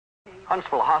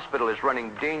Huntsville Hospital is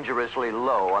running dangerously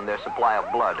low on their supply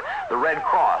of blood. The Red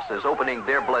Cross is opening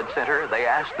their blood center. They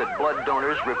ask that blood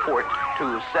donors report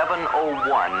to 701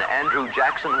 Andrew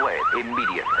Jackson Way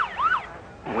immediately.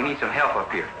 We need some help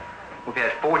up here. We've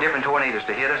had 4 different tornadoes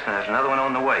to hit us, and there's another one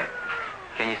on the way.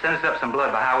 Can you send us up some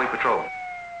blood by Highway Patrol?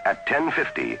 At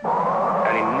 10:50,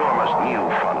 an enormous new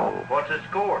funnel. What's its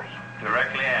course?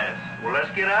 Directly at us. Well,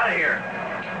 let's get out of here.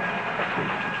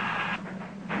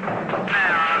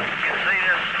 Now, you can see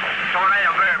this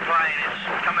tornado airplane.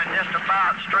 It's coming just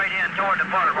about straight in toward the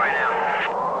park right now.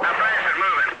 How fast is it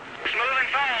moving? It's moving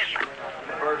fast.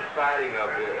 The first sighting of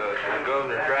the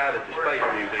Governor Drive at the Space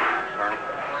Museum, Colonel.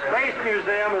 Space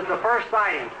Museum is the first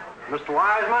sighting. Mr.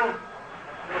 Wiseman?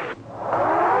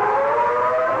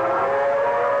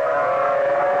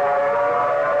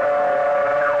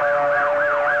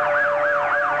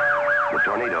 The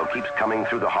tornado keeps coming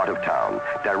through the heart of town,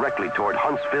 directly toward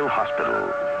Huntsville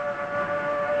Hospital.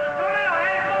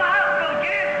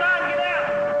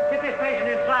 Get this patient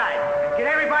inside. Get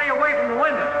everybody away from the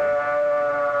window.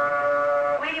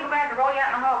 We're going to roll you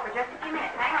out in the hall for just a few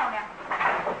minutes. Hang on now.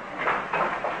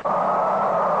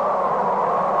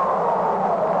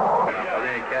 Are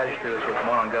there any casualties with the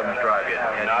one on Governor's Drive yet?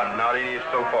 Not any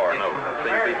so far, no.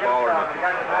 Seem to be following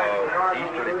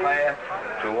Easterly path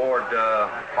toward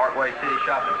Parkway City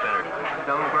Shopping Center.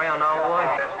 On the ground all the way.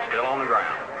 Still on the ground.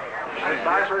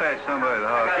 Dispatch somebody to the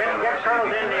hospital. Get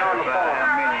Colonel Denny on the phone.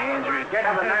 How many injuries? Get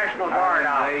the National Guard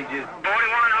out. 41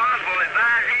 Huntsville,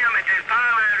 advise him that this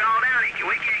pilot is all down.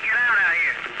 We can't get out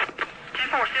here.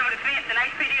 10-4, Defense and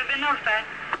HPD have been notified.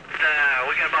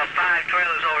 We got about 5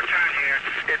 trailers overturned here.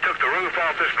 It took the roof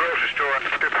off this grocery store,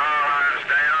 took the power lines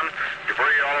down,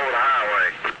 debris all over the highway.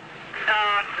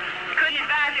 Couldn't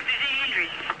advise if there's any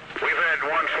injuries. We've had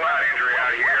one slight injury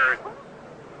out here.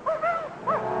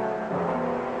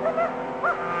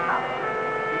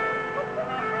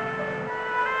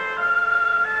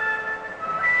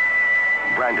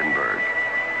 Brandenburg.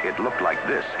 It looked like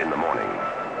this in the morning.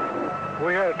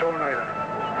 We had a tornado.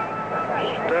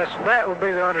 That would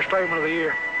be the understatement of the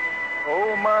year.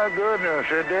 Oh my goodness,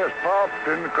 it just popped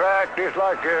and cracked just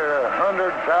like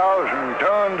 100,000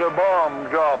 tons of bombs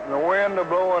dropped. And the wind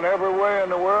blowing every way in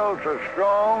the world so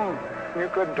strong, you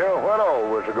couldn't tell what all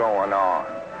was going on.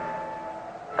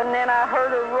 And then I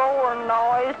heard a roaring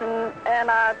noise,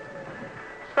 and I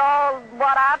saw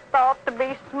what I thought to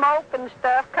be smoke and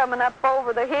stuff coming up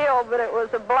over the hill, but it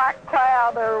was a black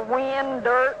cloud or wind,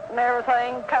 dirt, and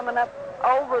everything coming up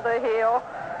over the hill.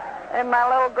 And my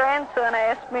little grandson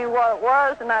asked me what it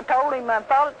was, and I told him I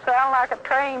thought it sounded like a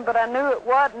train, but I knew it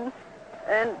wasn't.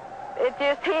 And it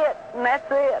just hit, and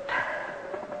that's it.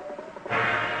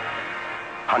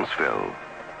 Huntsville.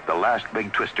 The last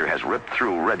big twister has ripped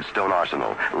through Redstone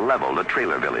Arsenal, leveled a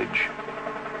trailer village.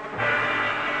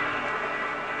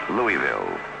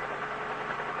 Louisville.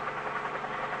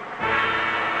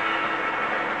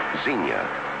 Xenia.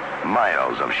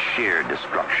 Miles of sheer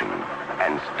destruction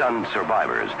and stunned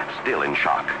survivors still in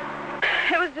shock.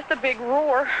 It was just a big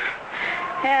roar,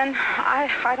 and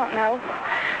I don't know.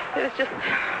 It was just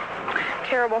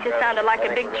terrible. It sounded like a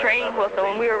big train whistle,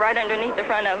 and we were right underneath the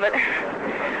front of it.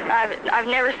 I've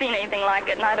never seen anything like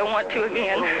it, and I don't want to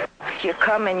again. You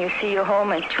come and you see your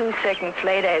home, and 2 seconds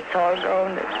later, it's all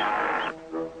gone.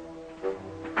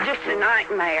 Just a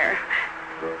nightmare.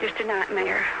 Just a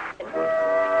nightmare.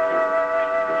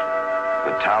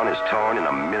 The town is torn in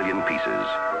a million pieces.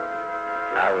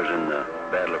 I was in the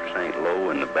Battle of St. Lo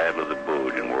and the Battle of the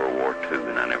Bulge in World War II,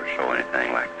 and I never saw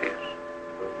anything like this.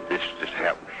 This just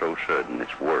happened so sudden,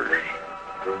 it's worse.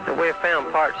 We've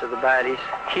found parts of the bodies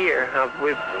here.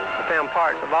 We've found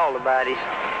parts of all the bodies,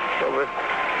 but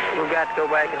we've got to go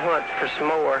back and hunt for some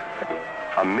more.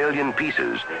 A million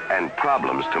pieces and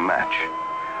problems to match.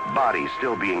 Bodies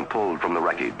still being pulled from the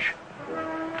wreckage.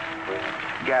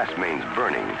 Gas mains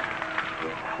burning.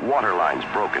 Water lines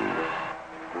broken.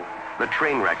 The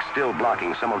train wreck still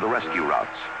blocking some of the rescue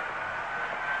routes.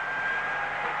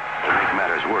 To make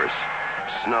matters worse,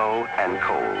 snow and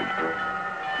cold.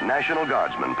 National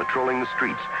Guardsmen patrolling the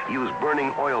streets use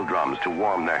burning oil drums to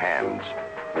warm their hands.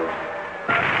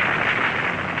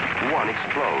 One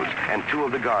explodes, and 2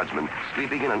 of the Guardsmen,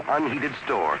 sleeping in an unheated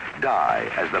store, die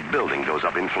as the building goes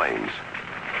up in flames.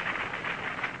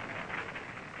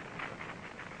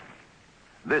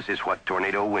 This is what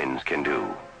tornado winds can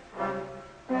do.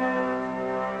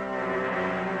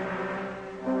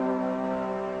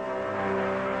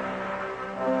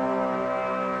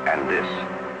 And this.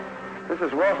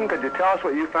 Mrs. Wilson, could you tell us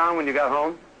what you found when you got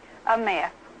home? A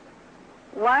mess.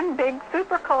 One big,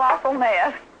 super colossal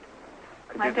mess.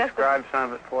 Could you describe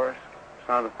some of it for us?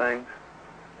 Some of the things?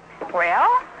 Well,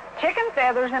 chicken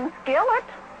feathers in a skillet.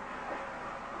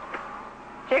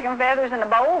 Chicken feathers in a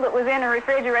bowl that was in a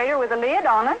refrigerator with a lid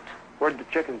on it. Where did the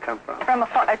chicken come from? From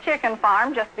a chicken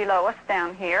farm just below us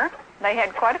down here. They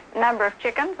had quite a number of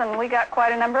chickens, and we got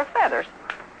quite a number of feathers.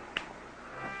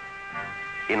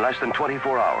 In less than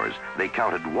 24 hours, they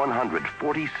counted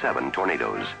 147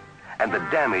 tornadoes, and the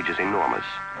damage is enormous.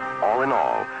 All in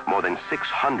all, more than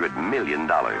 $600 million.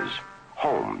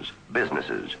 Homes,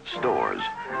 businesses, stores,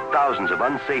 thousands of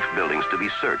unsafe buildings to be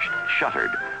searched,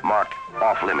 shuttered, marked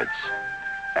off limits,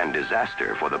 and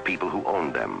disaster for the people who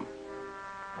owned them.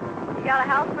 You got a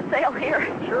house for sale here?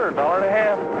 Sure,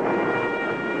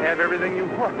 $1.50. You have everything you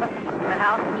want. A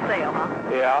house for sale, huh?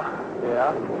 Yeah.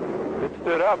 It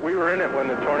stood up. We were in it when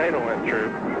the tornado went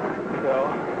through.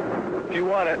 So, if you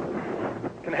want it,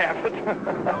 you can have it.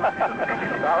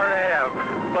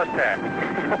 $1.50 plus tax.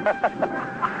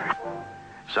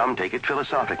 Some take it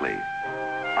philosophically.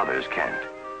 Others can't.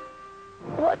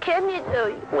 What can you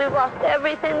do? We lost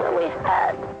everything that we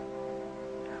had.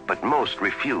 But most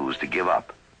refuse to give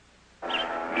up.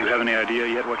 Do you have any idea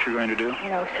yet what you're going to do?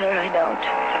 No, sir, I don't.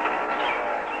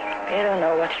 I don't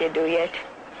know what to do yet.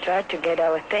 Try to get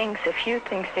our things, a few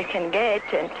things we can get,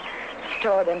 and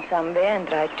store them somewhere and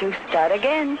try to start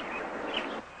again.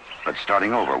 But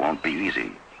starting over won't be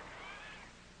easy.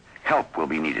 Help will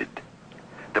be needed.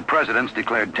 The president's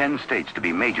declared 10 states to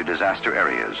be major disaster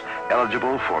areas,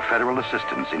 eligible for federal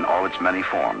assistance in all its many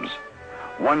forms.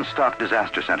 One-stop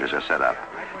disaster centers are set up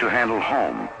to handle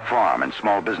home, farm, and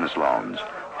small business loans,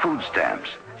 food stamps,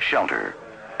 shelter,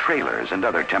 trailers, and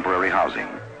other temporary housing.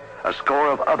 A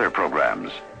score of other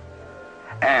programs.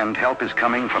 And help is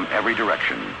coming from every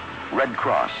direction. Red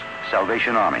Cross,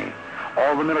 Salvation Army,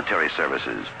 all the military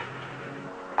services,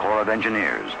 Corps of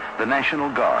Engineers, the National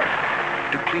Guard,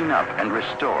 to clean up and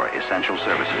restore essential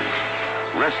services.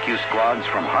 Rescue squads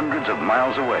from hundreds of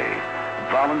miles away,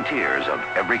 volunteers of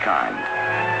every kind.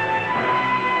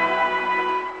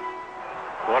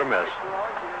 What a mess.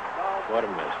 What a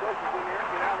mess.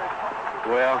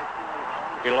 Well,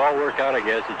 it'll all work out, I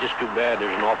guess. It's just too bad.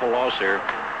 There's an awful loss here.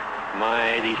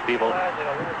 My, these people,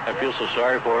 I feel so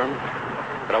sorry for them.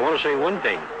 But I want to say one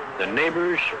thing. The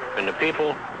neighbors and the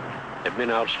people have been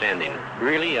outstanding,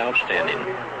 really outstanding.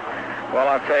 Well,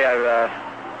 I'll tell you, I've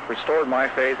restored my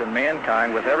faith in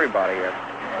mankind with everybody here.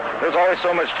 There's always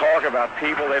so much talk about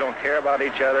people, they don't care about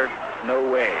each other. No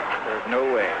way. There's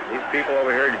no way. These people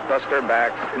over here bust their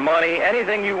backs. Money,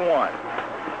 anything you want.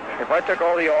 If I took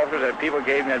all the offers that people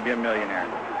gave me, I'd be a millionaire.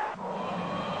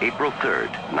 April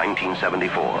 3rd,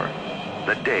 1974,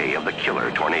 the day of the killer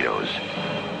tornadoes.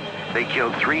 They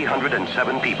killed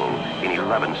 307 people in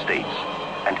 11 states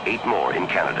and 8 more in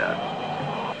Canada.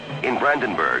 In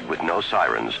Brandenburg, with no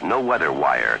sirens, no weather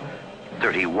wire,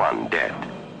 31 dead.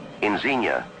 In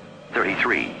Xenia,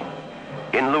 33.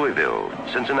 In Louisville,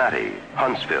 Cincinnati,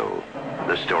 Huntsville,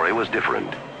 the story was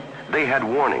different. They had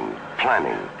warning,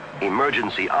 planning,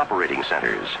 emergency operating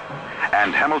centers.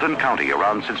 And Hamilton County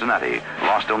around Cincinnati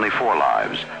lost only 4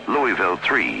 lives. Louisville,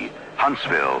 3.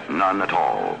 Huntsville, none at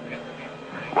all.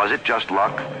 Was it just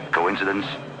luck? Coincidence?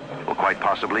 Well, quite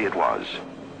possibly it was.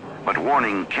 But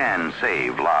warning can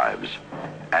save lives.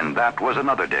 And that was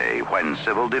another day when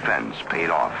civil defense paid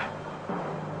off.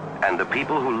 And the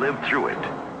people who lived through it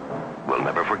will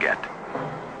never forget.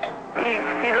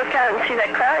 You look out and see that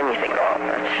crowd and you think, oh,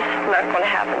 that's just not going to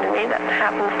happen to me. That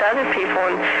happens to other people,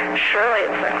 and surely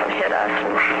it's not going to hit us.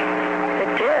 And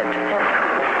it did.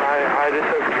 I just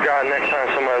hope to God next time